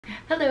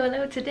Hello,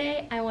 hello.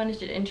 Today I wanted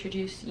to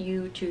introduce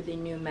you to the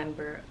new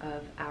member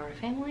of our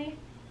family,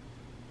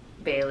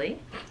 Bailey.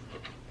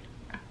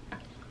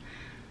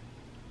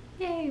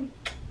 Yay!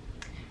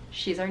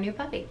 She's our new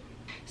puppy.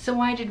 So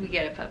why did we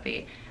get a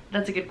puppy?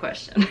 That's a good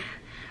question.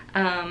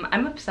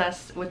 I'm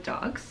obsessed with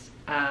dogs,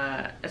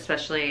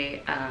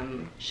 especially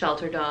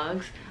shelter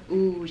dogs.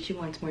 Ooh, she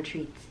wants more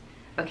treats.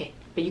 Okay,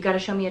 but you gotta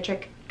show me a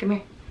trick. Come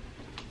here.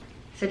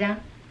 Sit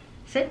down.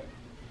 Sit.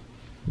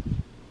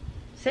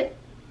 Sit.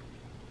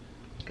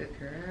 Good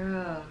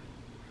girl.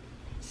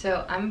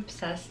 So I'm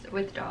obsessed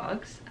with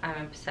dogs.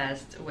 I'm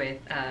obsessed with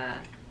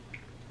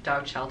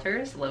dog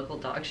shelters, local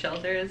dog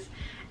shelters,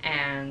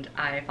 and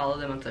I follow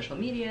them on social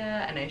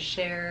media and I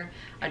share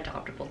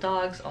adoptable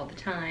dogs all the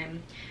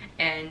time.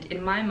 And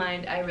in my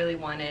mind, I really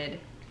wanted,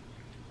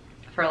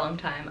 for a long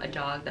time, a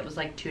dog that was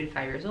like 2 to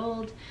 5 years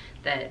old,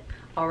 that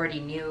already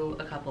knew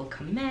a couple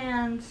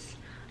commands,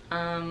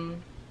 because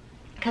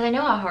I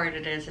know how hard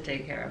it is to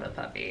take care of a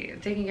puppy.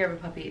 Taking care of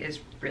a puppy is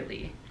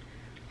really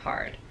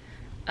hard.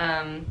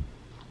 And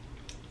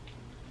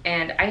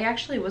I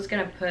actually was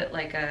gonna put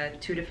like a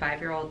 2 to 5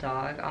 year old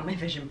dog on my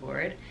vision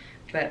board,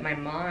 but my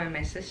mom and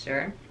my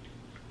sister,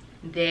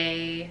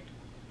 they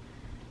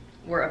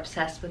were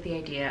obsessed with the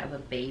idea of a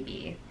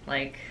baby.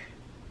 Like,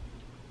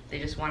 they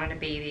just wanted a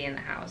baby in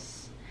the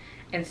house.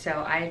 And so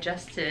I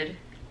adjusted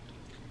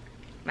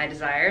my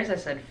desires. I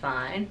said,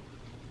 fine,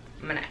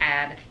 I'm gonna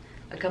add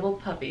a couple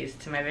puppies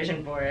to my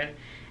vision board,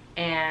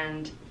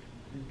 and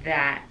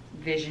that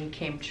vision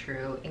came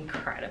true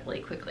incredibly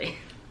quickly.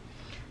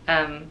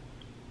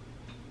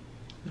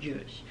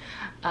 Jewish.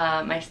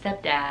 My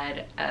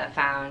stepdad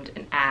found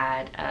an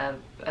ad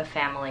of a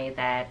family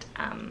that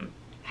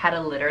had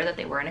a litter that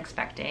they weren't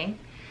expecting,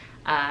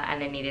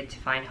 and they needed to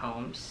find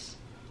homes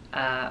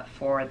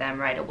for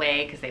them right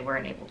away because they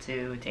weren't able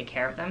to take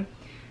care of them.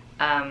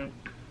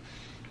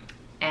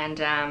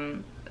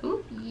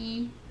 Ooh,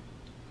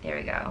 there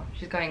we go.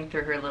 She's going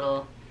through her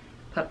little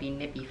puppy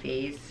nippy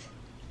phase.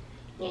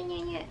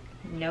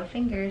 No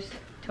fingers.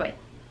 Toy.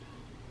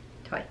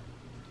 Toy.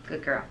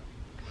 Good girl.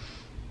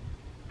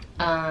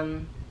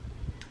 And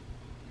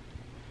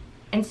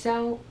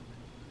so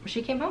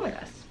she came home with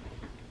us.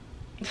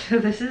 So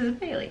this is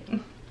Bailey.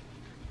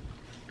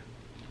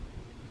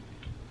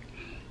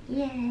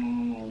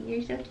 Yay,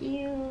 you're so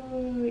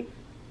cute.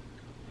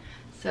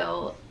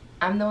 So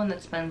I'm the one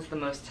that spends the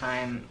most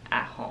time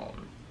at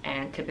home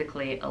and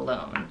typically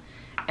alone.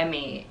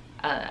 Emmy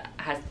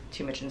has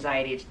too much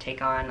anxiety to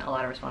take on a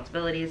lot of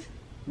responsibilities.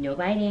 No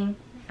biting.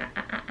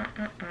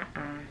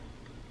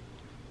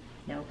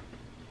 No.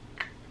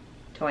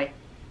 Toy.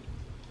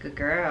 Good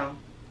girl.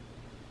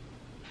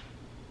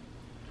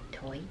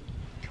 Toy.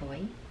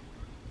 Toy.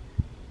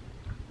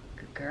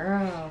 Good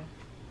girl.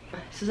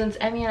 So since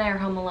Emmy and I are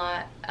home a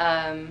lot,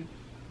 and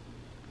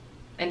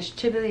it's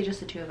typically just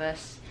the two of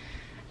us,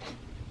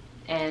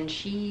 and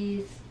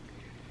she's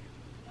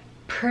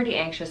pretty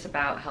anxious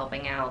about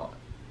helping out,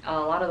 a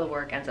lot of the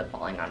work ends up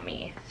falling on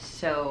me.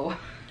 So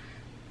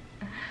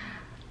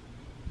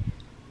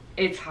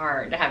it's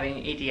hard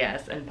having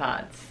EDS and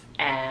POTS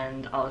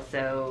and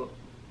also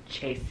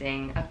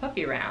chasing a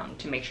puppy around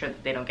to make sure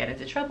that they don't get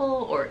into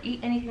trouble or eat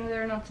anything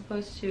they're not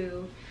supposed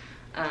to.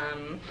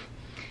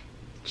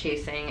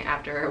 Chasing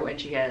after her when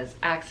she has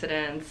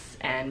accidents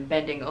and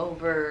bending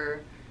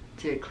over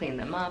to clean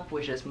them up,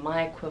 which is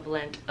my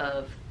equivalent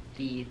of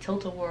the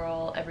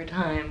tilt-a-whirl every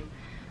time.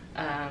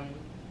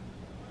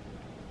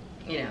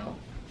 You know,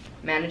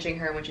 managing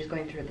her when she's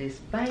going through this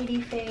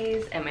bitey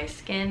phase, and my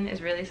skin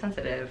is really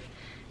sensitive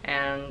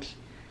and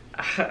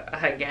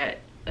I get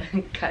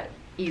cut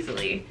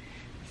easily.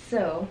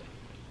 So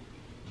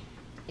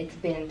it's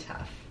been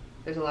tough.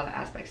 There's a lot of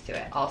aspects to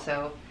it.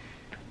 Also,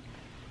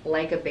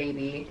 like a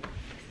baby,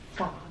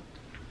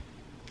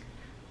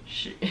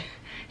 she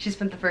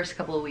spent the first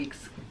couple of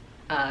weeks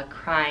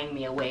crying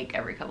me awake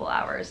every couple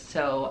hours.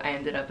 So I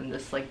ended up in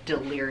this like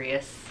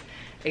delirious,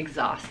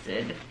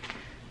 exhausted,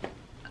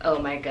 oh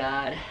my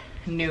god,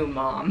 new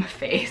mom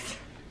phase.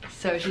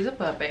 So she's a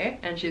puppy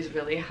and she's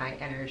really high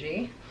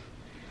energy,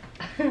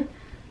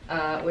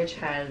 which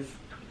has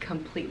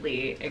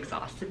completely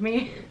exhausted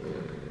me.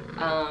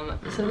 So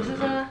this is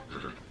a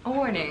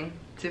warning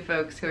to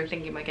folks who are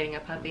thinking about getting a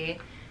puppy.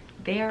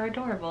 They are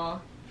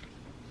adorable,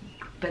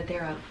 but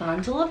they're a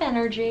bundle of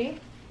energy.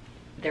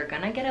 They're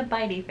gonna get a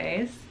bitey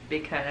face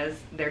because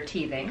they're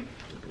teething.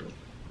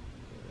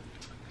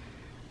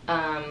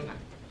 And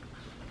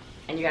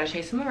you gotta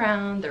chase them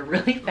around. They're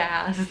really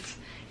fast.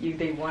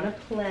 They wanna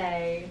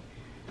play.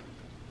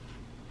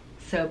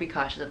 So be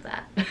cautious of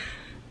that.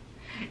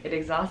 It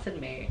exhausted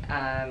me.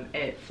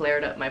 It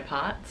flared up my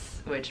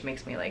POTS, which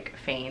makes me like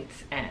faint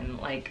and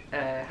like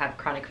have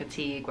chronic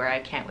fatigue where I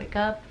can't wake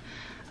up.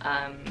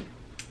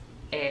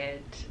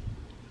 It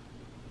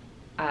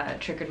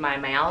triggered my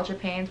myalgia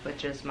pains,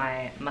 which is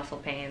my muscle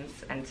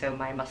pains, and so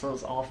my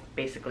muscles all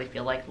basically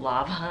feel like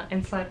lava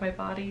inside my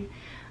body.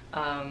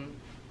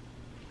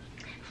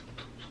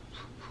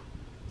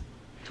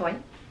 Toy.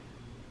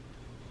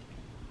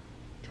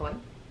 Toy.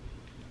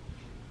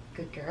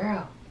 Good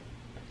girl.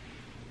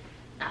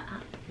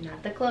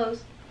 Not the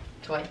clothes.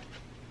 Toy.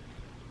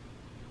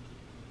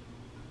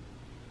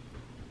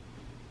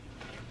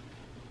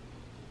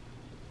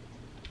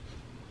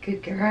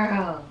 Good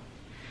girl.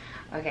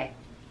 Okay.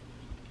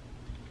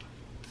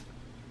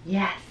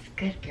 Yes,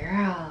 good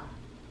girl.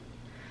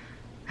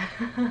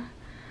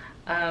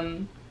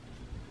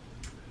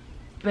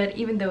 But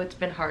even though it's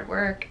been hard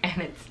work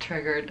and it's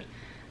triggered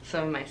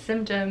some of my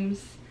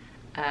symptoms,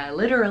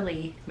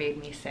 literally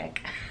made me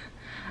sick,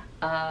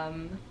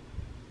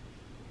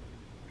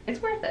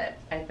 it's worth it,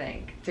 I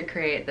think, to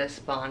create this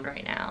bond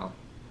right now.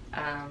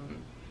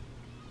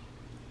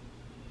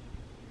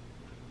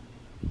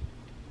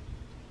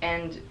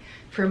 And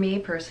for me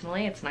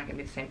personally, it's not going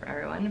to be the same for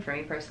everyone. For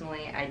me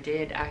personally, I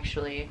did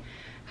actually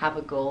have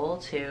a goal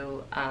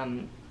to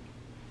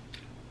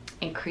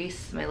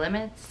increase my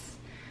limits,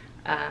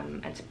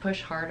 and to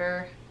push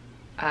harder,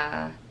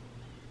 and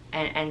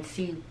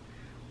see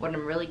what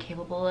I'm really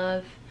capable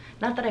of.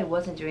 Not that I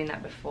wasn't doing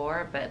that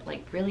before, but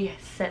like really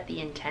set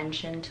the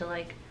intention to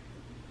like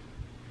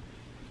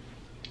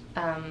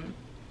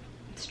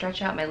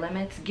stretch out my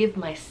limits, give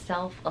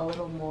myself a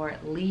little more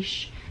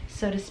leash,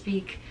 so to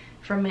speak,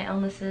 from my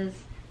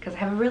illnesses, because I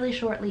have a really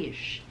short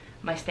leash.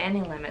 My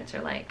standing limits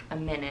are like a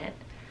minute,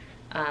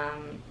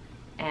 and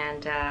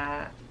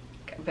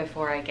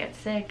before I get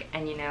sick,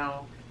 and you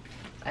know,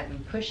 I've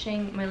been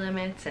pushing my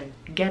limits and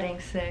getting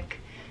sick,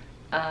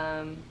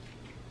 but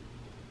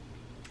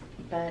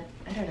I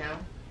don't know,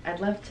 I'd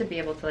love to be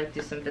able to like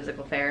do some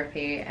physical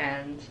therapy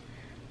and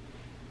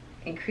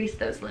increase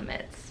those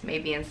limits.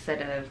 Maybe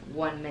instead of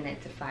 1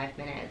 minute to 5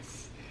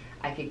 minutes,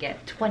 I could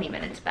get 20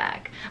 minutes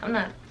back. I'm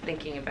not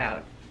thinking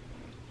about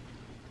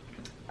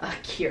a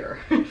cure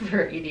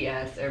for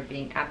EDS or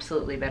being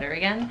absolutely better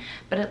again,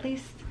 but at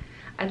least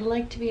I'd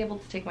like to be able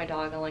to take my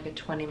dog on like a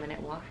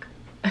 20-minute walk.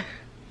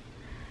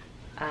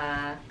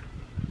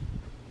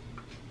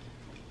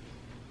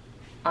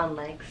 On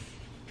legs,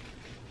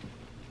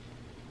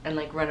 and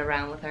like run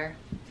around with her.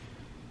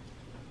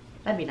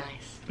 That'd be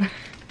nice.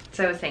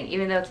 So I was saying,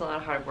 even though it's a lot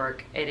of hard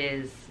work, it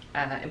is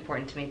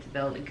important to me to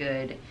build a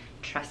good,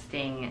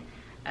 trusting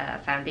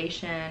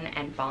foundation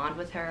and bond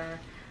with her,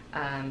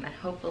 and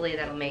hopefully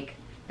that'll make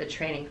the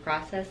training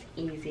process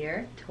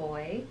easier.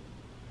 Toy.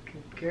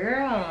 Good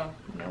girl.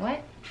 You know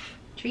what?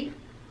 Treat.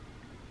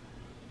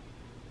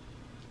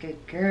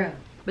 Good girl.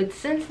 But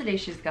since the day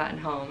she's gotten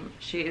home,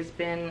 she has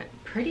been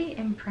pretty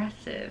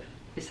impressive,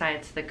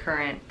 besides the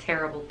current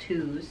terrible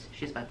twos.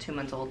 She's about 2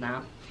 months old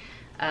now.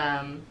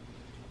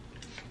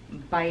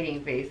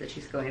 Biting phase that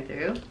she's going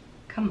through.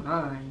 Come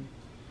on.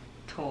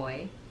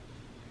 Toy.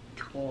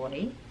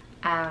 Toy.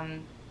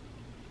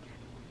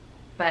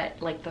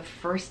 But like the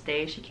first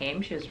day she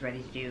came, she was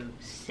ready to do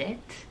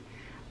sit.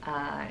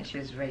 She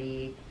was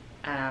ready,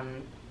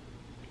 and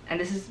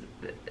this is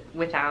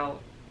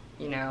without,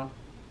 you know,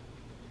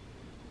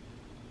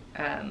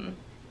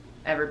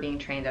 ever being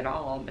trained at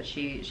all, but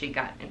she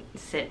got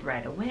sit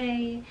right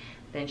away.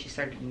 Then she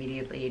started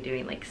immediately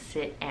doing like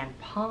sit and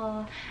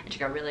paw, and she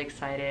got really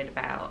excited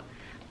about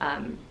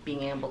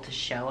being able to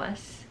show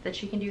us that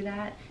she can do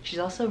that. She's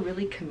also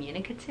really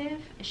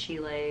communicative. She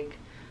like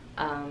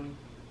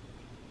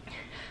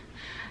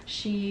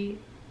she,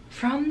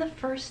 from the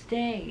first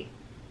day,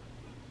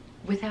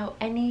 without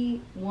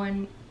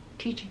anyone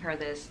teaching her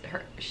this,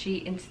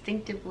 she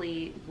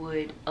instinctively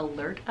would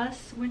alert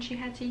us when she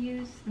had to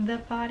use the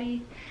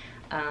potty.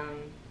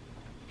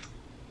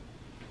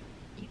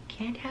 You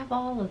can't have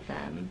all of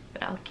them,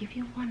 but I'll give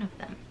you one of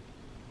them.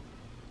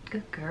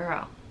 Good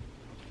girl.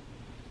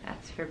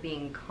 That's for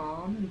being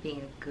calm and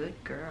being a good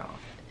girl.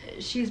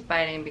 She's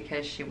biting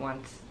because she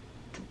wants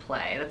to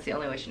play. That's the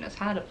only way she knows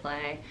how to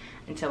play,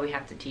 until we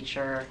have to teach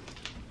her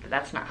that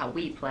that's not how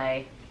we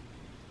play.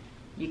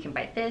 You can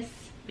bite this,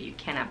 but you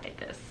cannot bite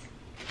this.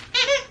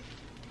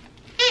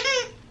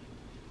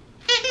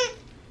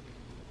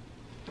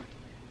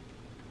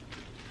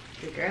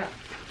 Good girl.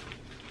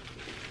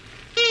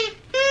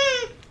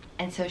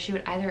 And so she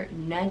would either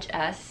nudge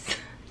us,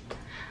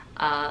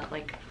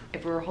 like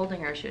if we were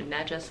holding her, she would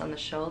nudge us on the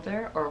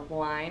shoulder, or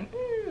whine,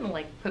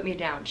 like put me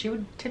down. She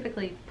would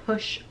typically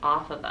push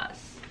off of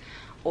us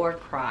or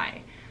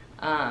cry,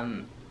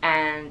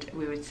 and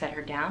we would set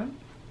her down.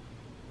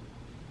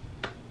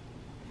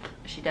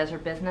 She does her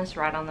business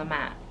right on the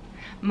mat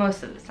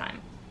most of the time.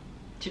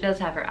 She does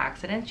have her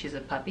accidents. She's a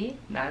puppy,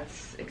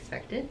 that's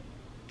expected,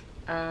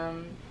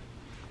 but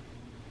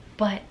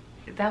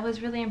that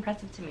was really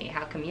impressive to me,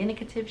 how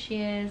communicative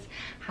she is,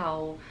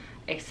 how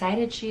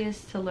excited she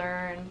is to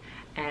learn,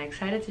 and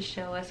excited to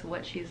show us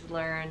what she's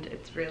learned.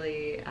 It's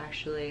really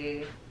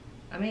actually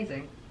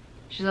amazing.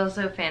 She's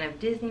also a fan of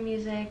Disney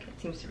music. It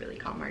seems to really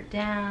calm her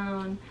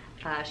down.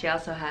 She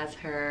also has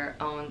her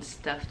own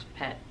stuffed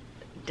pet,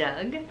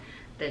 Doug,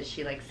 that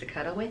she likes to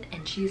cuddle with,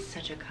 and she's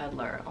such a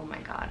cuddler. Oh my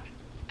god.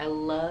 I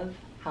love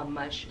how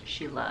much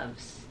she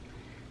loves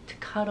to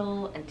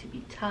cuddle and to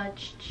be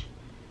touched.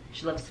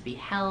 She loves to be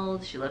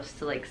held. She loves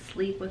to like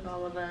sleep with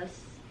all of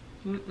us.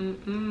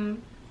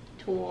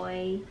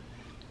 Toy.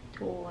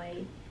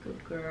 Toy.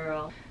 Good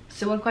girl.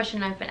 So one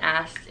question I've been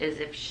asked is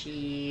if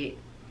she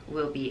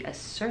will be a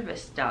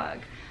service dog.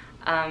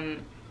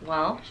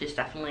 Well, she's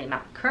definitely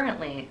not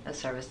currently a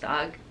service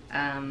dog,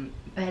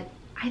 but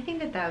I think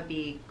that that would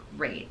be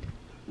great.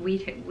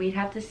 We'd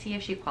have to see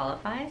if she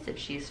qualifies, if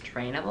she's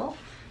trainable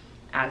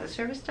as a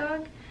service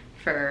dog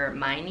for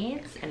my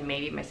needs and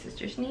maybe my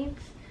sister's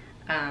needs.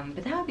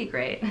 But that would be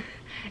great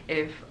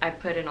if I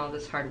put in all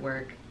this hard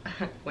work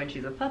when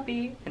she's a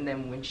puppy, and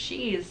then when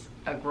she's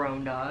a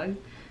grown dog,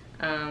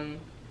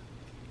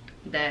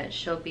 that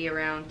she'll be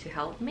around to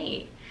help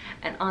me.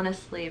 And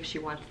honestly, if she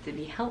wants to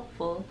be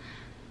helpful,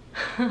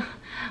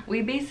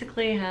 we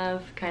basically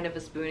have kind of a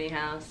spoony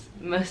house.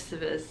 Most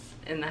of us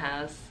in the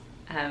house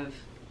have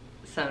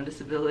some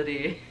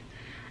disability,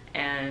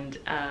 and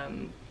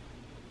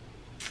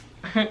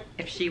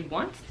if she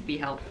wants to be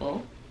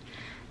helpful,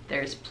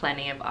 there's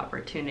plenty of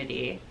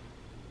opportunity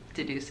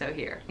to do so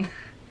here.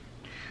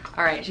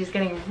 All right, she's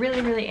getting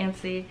really, really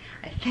antsy.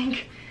 I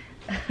think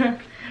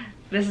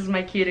this is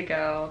my cue to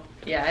go.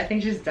 Yeah, I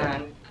think she's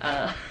done.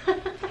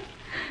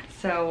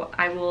 So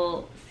I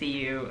will see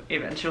you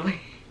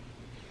eventually.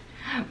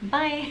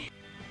 Bye.